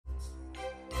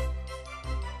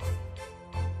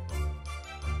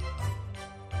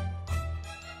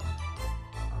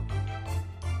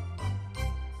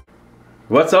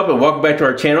What's up and welcome back to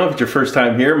our channel. If it's your first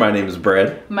time here, my name is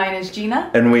Brad. Mine is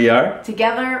Gina. And we are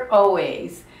Together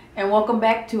Always. And welcome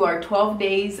back to our 12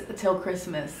 Days Till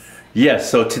Christmas.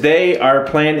 Yes, so today our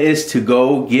plan is to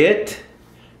go get...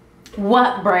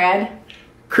 What, Brad?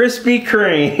 Krispy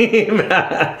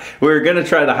Kreme. We're going to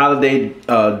try the holiday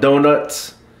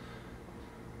donuts.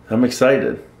 I'm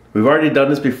excited. We've already done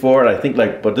this before, and I think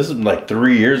but this is like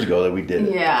 3 years ago that we did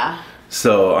it. Yeah.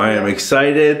 So I am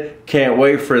excited. Can't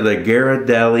wait for the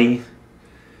Ghirardelli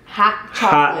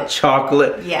Hot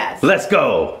chocolate. Yes. Let's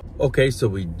go. Okay, so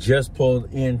we just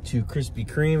pulled into Krispy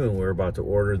Kreme and we're about to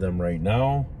order them right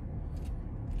now.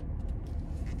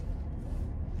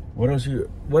 What else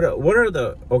what are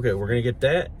the, okay, we're gonna get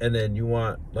that, and then you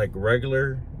want like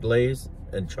regular glaze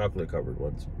and chocolate covered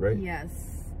ones, right?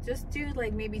 Yes. Just do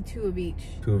like maybe 2 of each.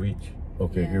 2 of each.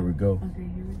 Okay, Yeah. Here we go. Okay,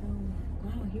 here we go.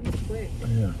 Wow, he was quick.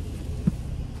 Yeah.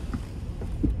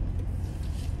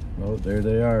 Oh, there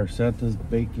they are. Santa's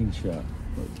baking shop.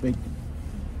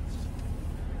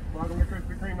 Welcome to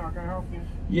Krispy Kreme. How can I help you?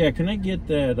 Yeah, can I get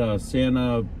that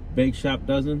Santa bake shop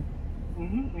dozen?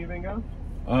 Anything else?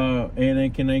 And then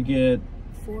can I get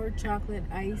 4 chocolate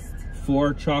iced.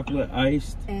 4 chocolate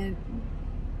iced? And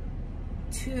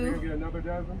You're gonna 2. get another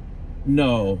dozen?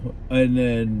 No, and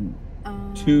then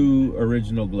 2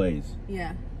 original glaze.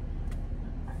 Yeah.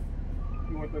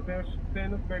 You want the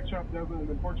Santa's bake shop dozen and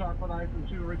then 4 chocolate ice and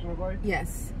 2 original glaze?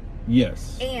 Yes.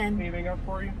 Yes. And Anything else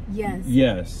for you? yes.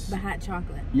 Yes. The hot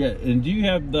chocolate. Yeah, and do you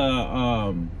have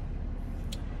the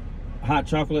hot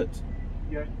chocolates?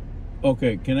 Yes.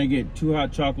 Okay, can I get 2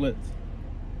 hot chocolates?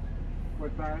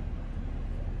 What size?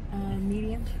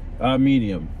 Medium.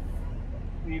 Medium.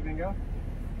 Anything else?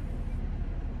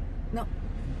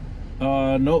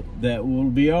 No. Nope, that will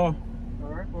be all. All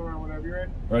right, pull around whenever you're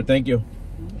ready. All right, thank you.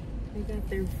 They got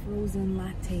their frozen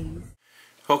lattes.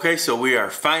 Okay, so we are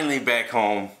finally back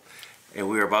home and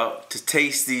we're about to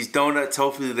taste these donuts.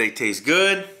 Hopefully they taste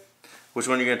good. Which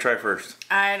one are you gonna try first?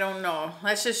 I don't know.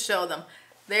 Let's just show them.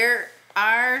 There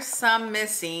are some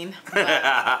missing.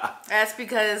 But that's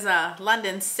because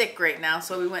London's sick right now,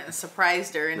 so we went and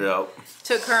surprised her and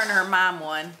took her and her mom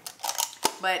one.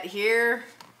 But here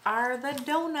are the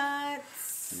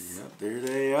donuts. Yep, there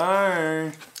they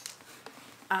are.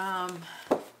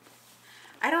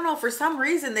 I don't know, for some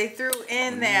reason they threw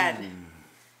in that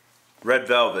red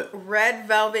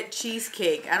velvet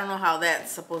cheesecake. I don't know how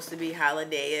that's supposed to be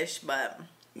holiday-ish, but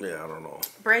yeah, I don't know.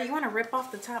 Brad, you want to rip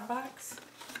off the top box?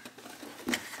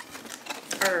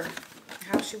 Or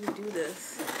how should we do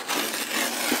this?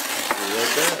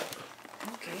 Like that.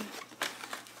 Okay.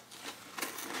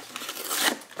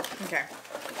 Okay.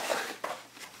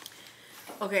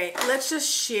 Okay, let's just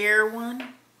share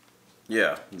one.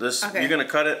 Yeah, this, Okay. You're gonna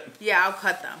cut it? Yeah, I'll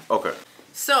cut them. Okay.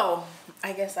 So,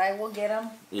 I guess I will get them.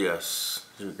 Yes,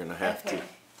 you're gonna have to.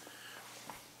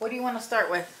 What do you want to start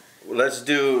with? Let's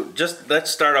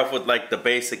start off with like the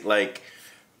basic, like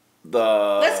the...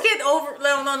 Let's get over,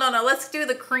 no. Let's do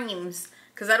the creams,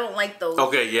 because I don't like those.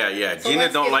 Okay, yeah. So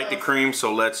Gina don't like those. the cream,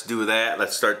 so let's do that.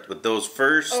 Let's start with those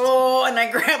first. Oh, and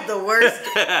I grabbed the worst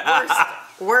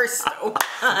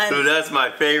one. So that's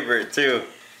my favorite too.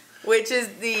 Which is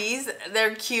these.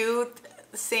 They're cute.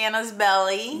 Santa's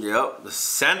belly. Yep, the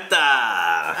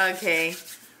Santa. Okay.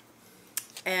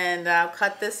 And I'll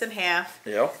cut this in half.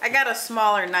 Yep. I got a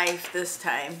smaller knife this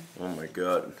time. Oh my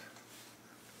god.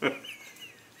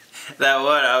 That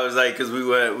one, I was like, because we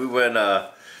went,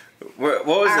 what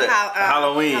was it?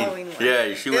 Halloween. Halloween one.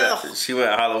 Yeah, she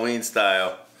went Halloween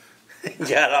style.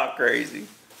 Got all crazy.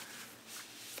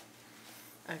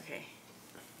 Okay.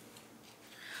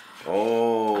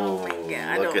 Oh, my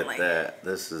God, look at like that.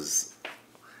 This is,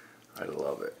 I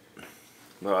love it.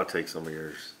 Well, I'll take some of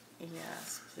yours.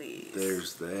 Yes, please.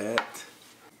 There's that.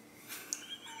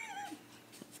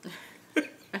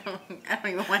 I don't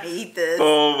even want to eat this.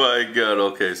 Oh my god.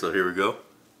 Okay, so here we go.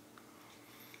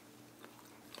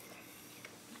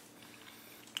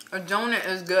 A donut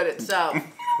is good itself.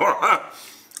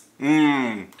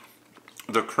 The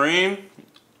cream,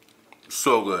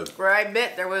 so good. Where I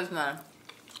bit, there was none.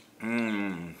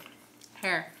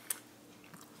 Here.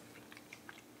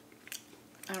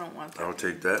 I don't want that. I'll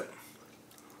take that.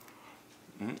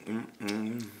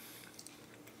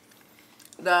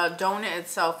 The donut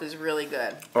itself is really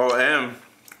good. Oh, and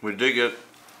we did get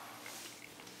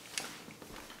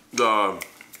the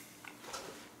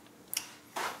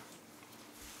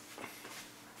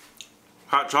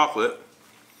hot chocolate,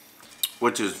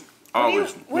 which is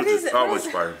always fire.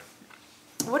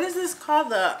 What is this called?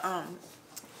 The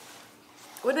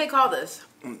what do they call this?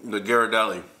 The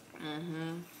Ghirardelli.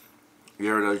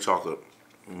 Ghirardelli chocolate.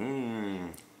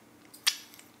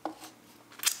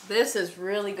 This is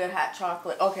really good hot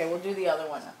chocolate. Okay, we'll do the other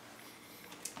one.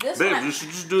 This Babe, one, you should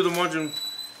just do the ones in...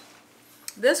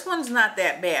 this one's not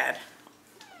that bad.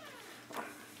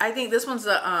 I think this one's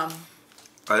the I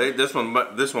think this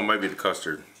one might be the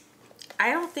custard.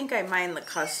 I don't think I mind the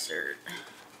custard.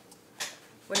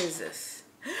 What is this?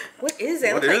 What is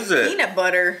it? What It looks is like it? peanut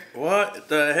butter. What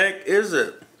the heck is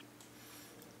it?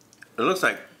 It looks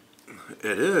like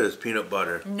it is peanut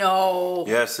butter. No.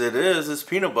 Yes, it is. It's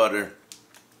peanut butter.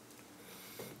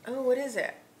 Oh, what is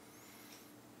it?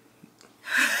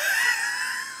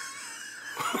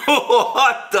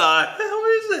 What the hell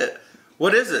is it?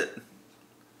 What is it?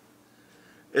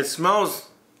 It smells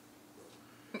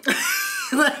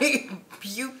like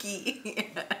pukey.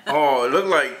 Oh, it looked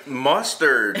like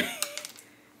mustard.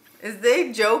 Is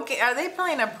they joking? Are they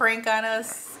playing a prank on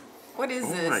us? What is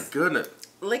this? Oh my goodness.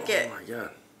 Lick it. Oh my god.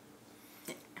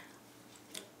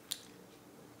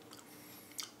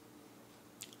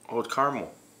 Oh, it's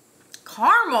caramel.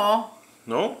 Caramel?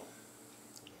 No?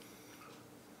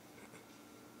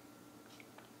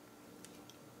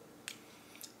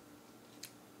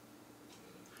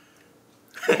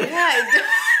 Yeah.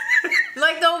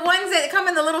 Like the ones that come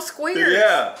in the little squares.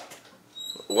 Yeah.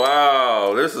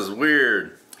 Wow, this is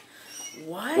weird.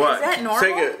 What? What? Is that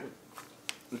normal?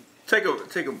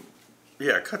 Take a,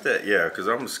 yeah, cut that, yeah, because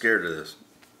I'm scared of this.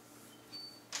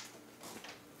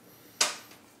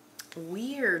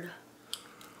 Weird.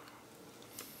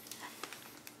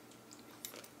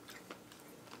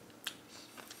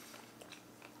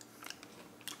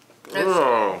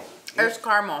 Oh. There's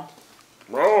caramel.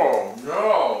 Oh,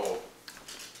 no.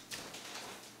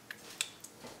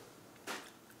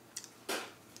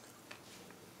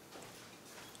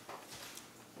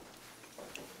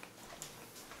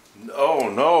 Oh,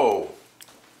 no.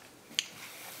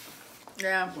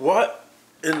 Yeah. What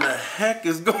in the heck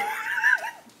is going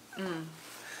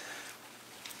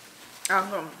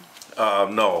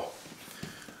on? No.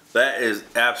 That is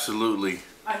absolutely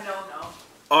I know, no.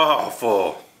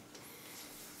 awful.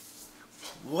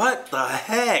 What the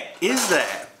heck is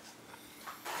that?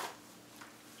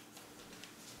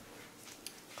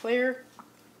 Clear.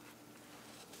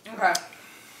 Okay.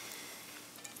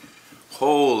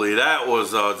 Holy, that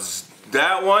was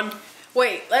that one?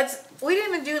 Wait, we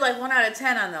didn't even do like 1 out of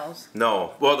 10 on those.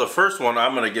 No. Well, the first one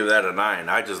I'm gonna give that a 9.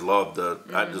 I just love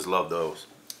I just love those.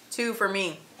 2 for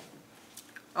me.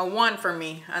 A 1 for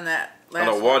me on that last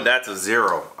On a 1, that's a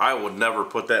 0. I would never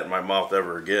put that in my mouth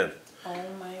ever again. Oh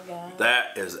my god.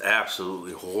 That is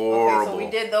absolutely horrible. Okay, so we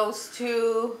did those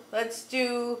 2. Let's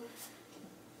do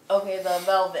the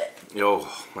velvet.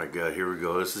 Oh my god, here we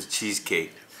go. This is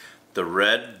cheesecake. The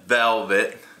red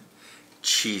velvet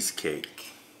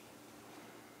cheesecake.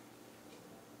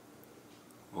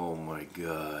 Oh my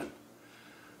god.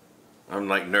 I'm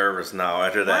like nervous now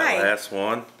after that Why? last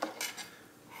one.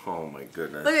 Oh my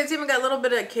goodness. Look, it's even got a little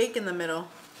bit of cake in the middle.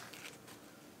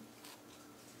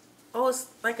 Oh, it's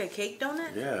like a cake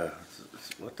donut? Yeah.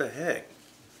 What the heck?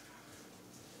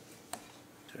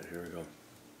 Okay, here we go.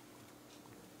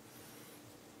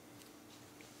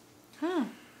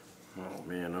 Oh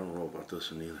man, I don't know about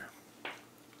this one either.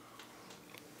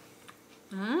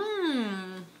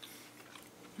 Mmm.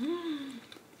 Mmm.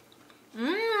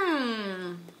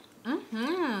 Mmm.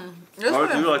 Mm-hmm. Oh,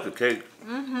 I do like the cake.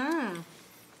 Mm-hmm.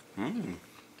 Mmm.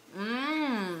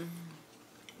 Mmm.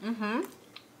 Mm-hmm.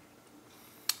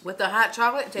 With the hot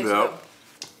chocolate, it tastes Yep.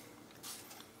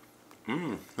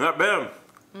 Mmm, not bad.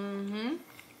 good. Mm-hmm.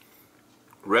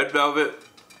 Red velvet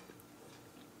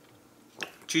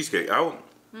cheesecake.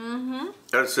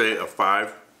 I'd say a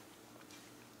 5.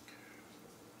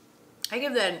 I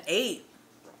give that an 8.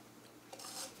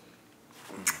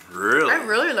 Really? I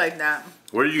really like that.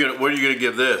 What are you gonna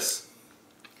give this?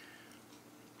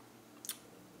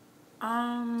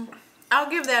 I'll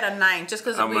give that a 9 just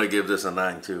because I'm gonna give this a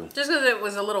 9 too. just because it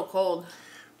was a little cold.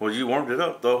 Well, you warmed it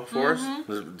up though for us.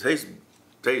 It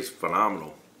tastes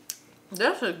phenomenal.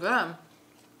 This is good.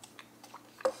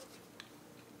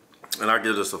 And I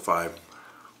give this a 5.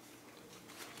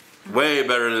 Way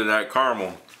better than that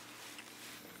caramel.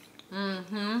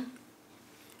 Man,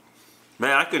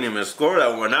 I couldn't even score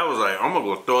that one. I was like, I'm gonna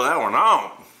go throw that one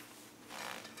out.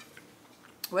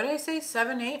 What did I say?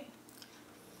 7, 8?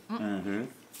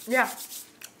 Yeah,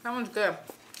 that one's good.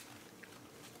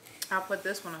 I'll put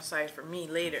this one aside for me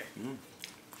later.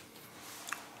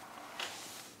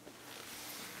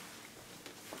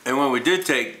 And when we did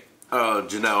take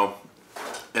Janelle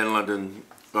in London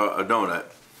a donut,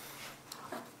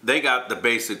 they got the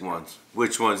basic ones.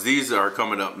 Which ones? These are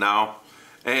coming up now.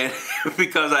 And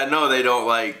because I know they don't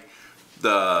like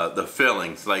the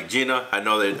fillings. Like Gina, I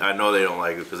know they don't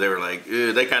like it because they were like,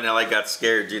 ew, they kind of like got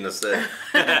scared. Gina said.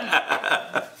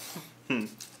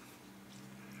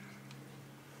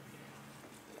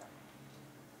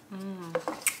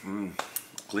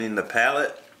 Clean the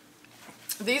palate.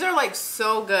 These are like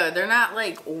so good. They're not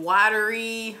like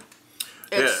watery.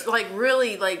 It's like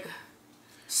really like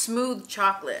smooth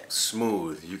chocolate.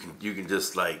 Smooth. You can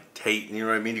just like taste. You know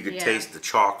what I mean? You can taste the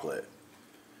chocolate.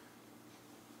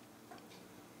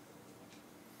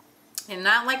 And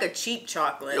not like a cheap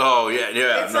chocolate. Oh yeah,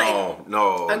 yeah. It's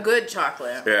no. A good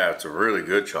chocolate. Yeah, it's a really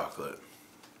good chocolate.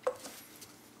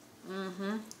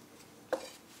 Mm-hmm.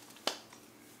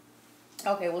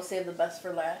 Okay, we'll save the best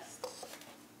for last.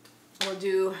 We'll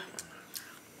do,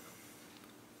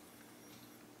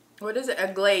 what is it?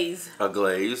 A glaze. A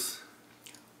glaze.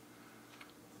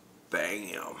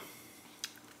 Bam.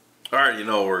 Alright, you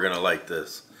know we're gonna like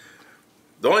this.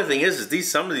 The only thing is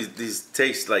some of these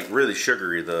taste like really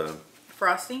sugary. The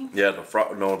frosting? Yeah,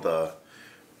 the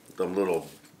little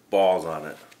balls on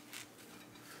it.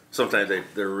 Sometimes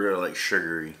they're really like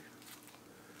sugary.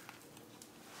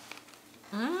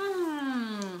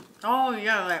 Oh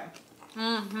yeah, like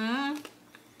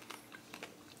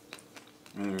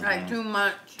like too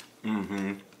much.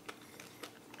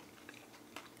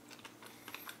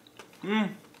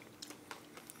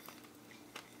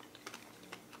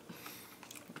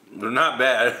 They're not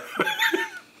bad.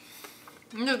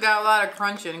 You just got a lot of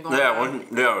crunching going on.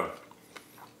 Yeah.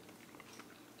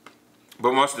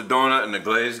 But once the donut and the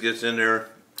glaze gets in there,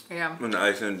 and the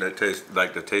icing, the taste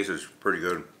is pretty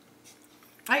good.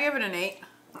 I give it an 8.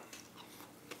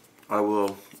 I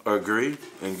will agree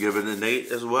and give it an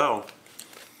 8 as well.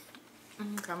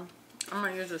 Okay. I'm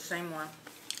gonna use the same one.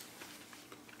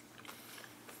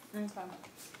 Okay.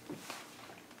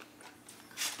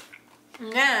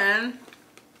 And then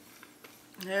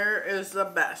here is the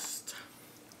best.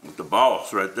 The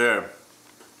boss right there.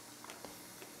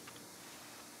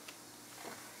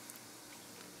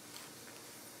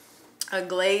 A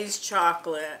glazed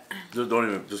chocolate.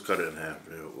 Just cut it in half.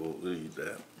 Yeah, we'll eat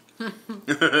that.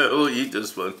 We'll eat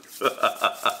this one.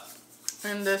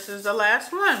 And this is the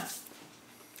last one.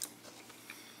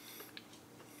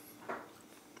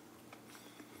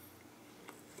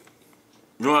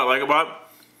 You know what I like about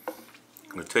it?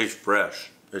 It tastes fresh.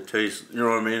 It tastes, you know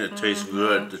what I mean? It tastes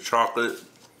good. The chocolate,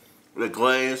 the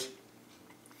glaze,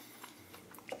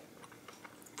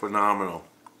 phenomenal.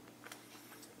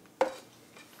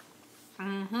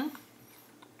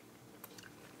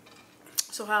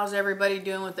 So how's everybody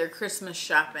doing with their Christmas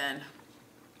shopping?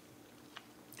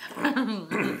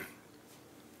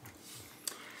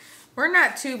 We're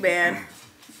not too bad.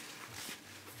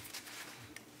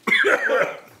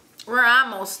 We're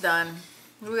almost done.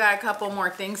 We got a couple more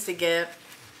things to get.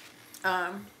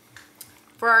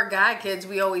 For our guy kids,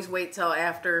 we always wait till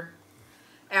after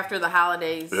the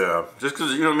holidays. Yeah, just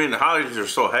because, you know what I mean, the holidays are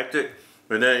so hectic.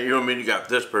 And then, you know what I mean, you got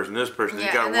this person, you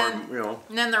got one, you know.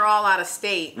 And then they're all out of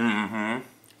state.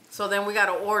 So then we got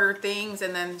to order things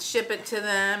and then ship it to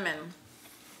them, and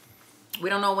we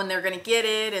don't know when they're going to get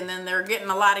it. And then they're getting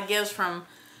a lot of gifts from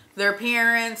their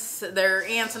parents, their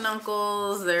aunts and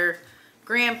uncles, their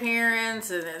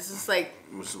grandparents, and it's just like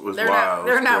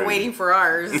they're not waiting for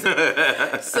ours.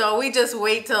 So we just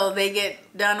wait till they get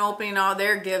done opening all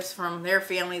their gifts from their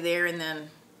family there, and then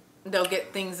they'll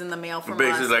get things in the mail from us.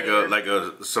 Basically like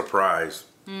a surprise.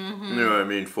 You know what I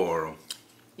mean, for them.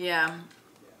 Yeah.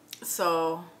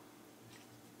 So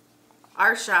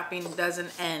our shopping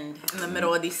doesn't end in the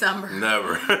middle of December.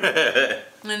 Never.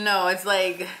 No, it's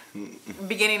like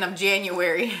beginning of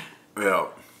January. Yeah.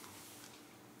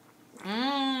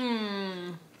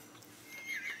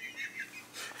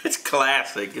 It's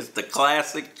classic. It's the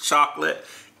classic chocolate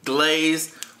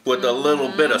glaze with a little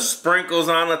bit of sprinkles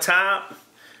on the top.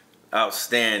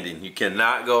 Outstanding. You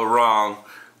cannot go wrong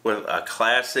with a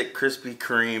classic Krispy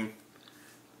Kreme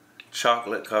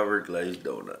chocolate covered glazed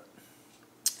donut.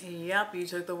 Yep, you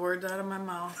took the words out of my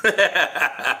mouth.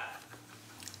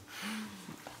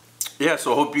 Yeah,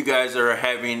 so hope you guys are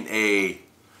having a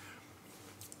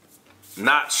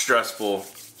not stressful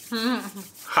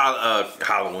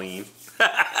Halloween,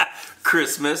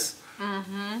 Christmas.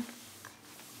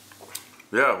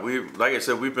 Yeah, like I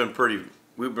said, we've been pretty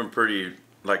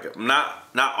like not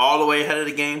all the way ahead of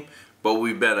the game, but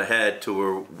we've been ahead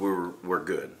to where we're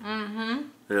good. You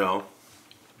know.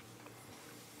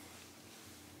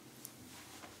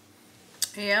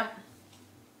 Yep.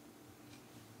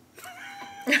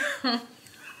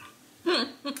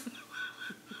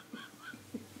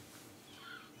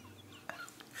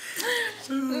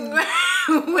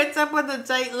 What's up with the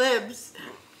tight lips?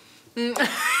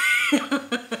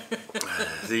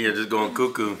 See, you're just going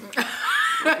cuckoo.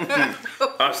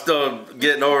 I'm still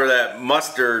getting over that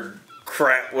mustard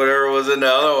crap, whatever was in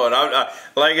the other one.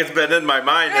 Like it's been in my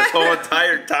mind this whole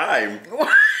entire time.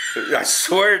 I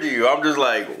swear to you, I'm just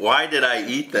like, why did I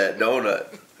eat that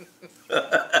donut?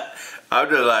 I'm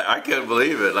just like, I can't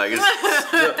believe it. Like,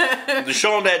 it's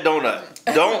show them that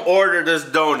donut. Don't order this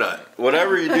donut.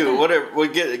 Whatever you do, whatever, we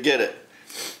get it.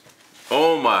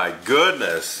 Oh my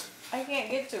goodness. I can't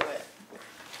get to it.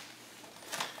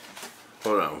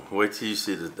 Hold on, wait till you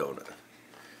see this donut.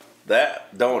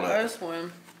 That donut. This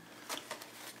one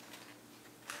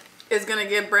is gonna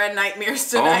give Brad nightmares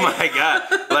tonight. Oh my god!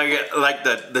 Like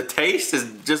the taste has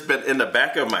just been in the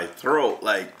back of my throat.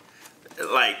 Like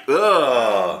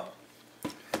ugh.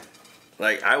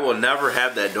 Like I will never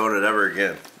have that donut ever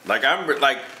again.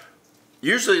 Like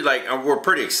usually we're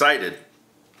pretty excited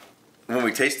when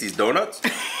we taste these donuts.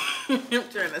 I'm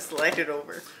trying to slide it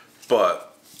over. But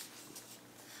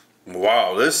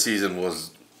wow, this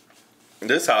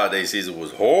holiday season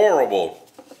was horrible.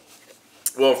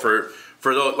 Well, for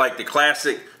those, like the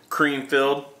classic cream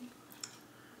filled.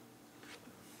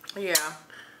 Yeah.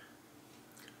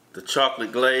 The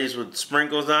chocolate glaze with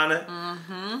sprinkles on it.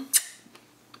 Mm-hmm.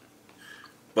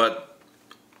 But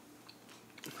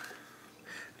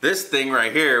this thing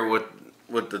right here with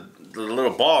the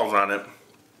little balls on it.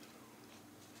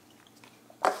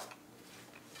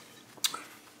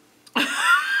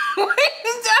 What are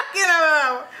you talking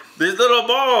about? These little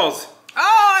balls. Oh,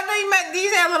 I thought you meant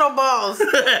these had little balls.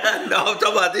 No, I'm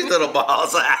talking about these little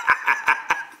balls.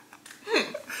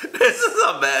 This is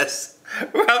a mess.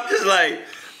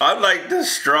 I'm like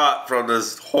distraught from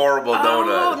this horrible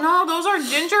donut. Oh no, those are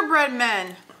gingerbread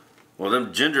men. Well,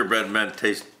 them gingerbread men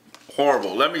taste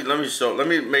horrible. Let me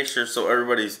make sure so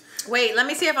everybody's. Wait, let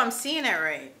me see if I'm seeing it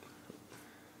right.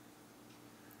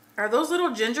 Are those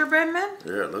little gingerbread men?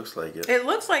 Yeah, it looks like it. It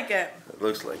looks like it. It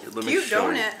looks like it. Let me Cute show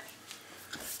you. donut.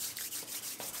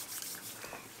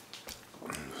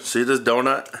 See this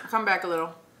donut? Come back a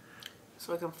little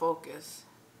so I can focus.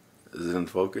 Is it in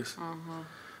focus? Mm-hmm.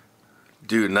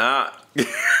 Do not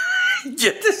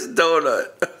get this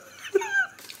donut.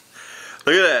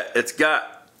 Look at that. It's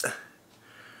got...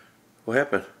 What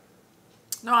happened?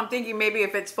 No, I'm thinking maybe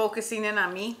if it's focusing in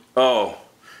on me. Oh,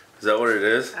 is that what it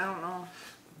is? I don't know.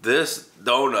 This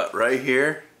donut right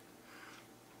here.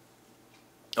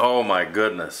 Oh my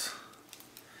goodness.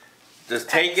 Just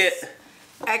take it.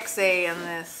 XA in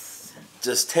this.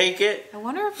 Just take it. I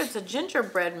wonder if it's a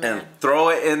gingerbread man. And throw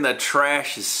it in the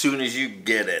trash as soon as you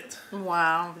get it.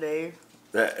 Wow, Dave.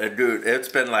 Dude, it's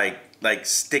been like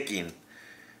sticking.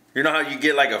 You know how you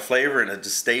get like a flavor and it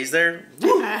just stays there?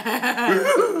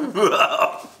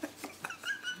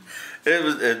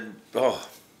 Oh.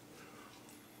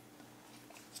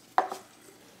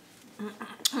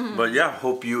 But yeah,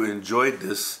 hope you enjoyed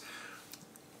this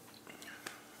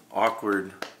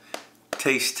awkward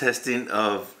taste testing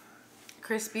of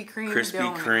Krispy Kreme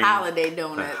Kreme holiday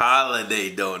donuts. Holiday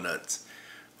donuts.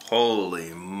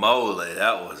 Holy moly,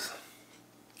 that was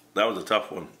a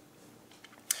tough one.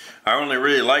 I only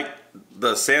really like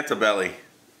the Santa belly.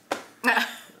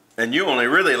 And you only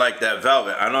really like that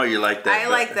velvet. I know you like that. I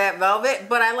like that velvet,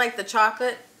 but I like the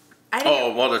chocolate.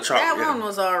 Oh, well, the chocolate. That one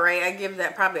was alright. I give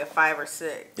that probably a 5 or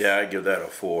 6. Yeah, I give that a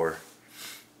 4.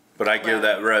 But I give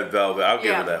that red velvet, I'll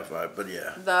give it that 5. But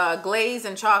yeah. The glaze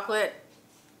and chocolate,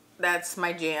 that's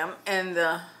my jam. And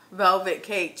the velvet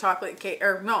cake, chocolate cake,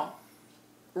 or no,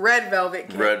 red velvet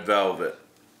cake. Red velvet.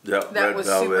 Yep, that was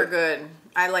super good.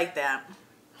 I like that.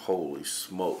 Holy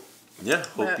smoke. Yeah,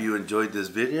 hope you enjoyed this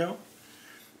video.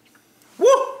 Woo!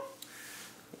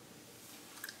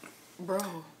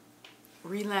 Bro,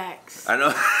 relax. I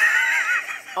know.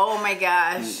 Oh my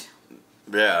gosh.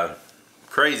 Yeah,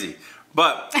 crazy.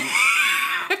 But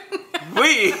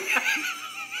we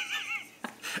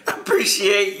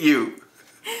appreciate you.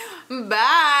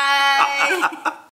 Bye.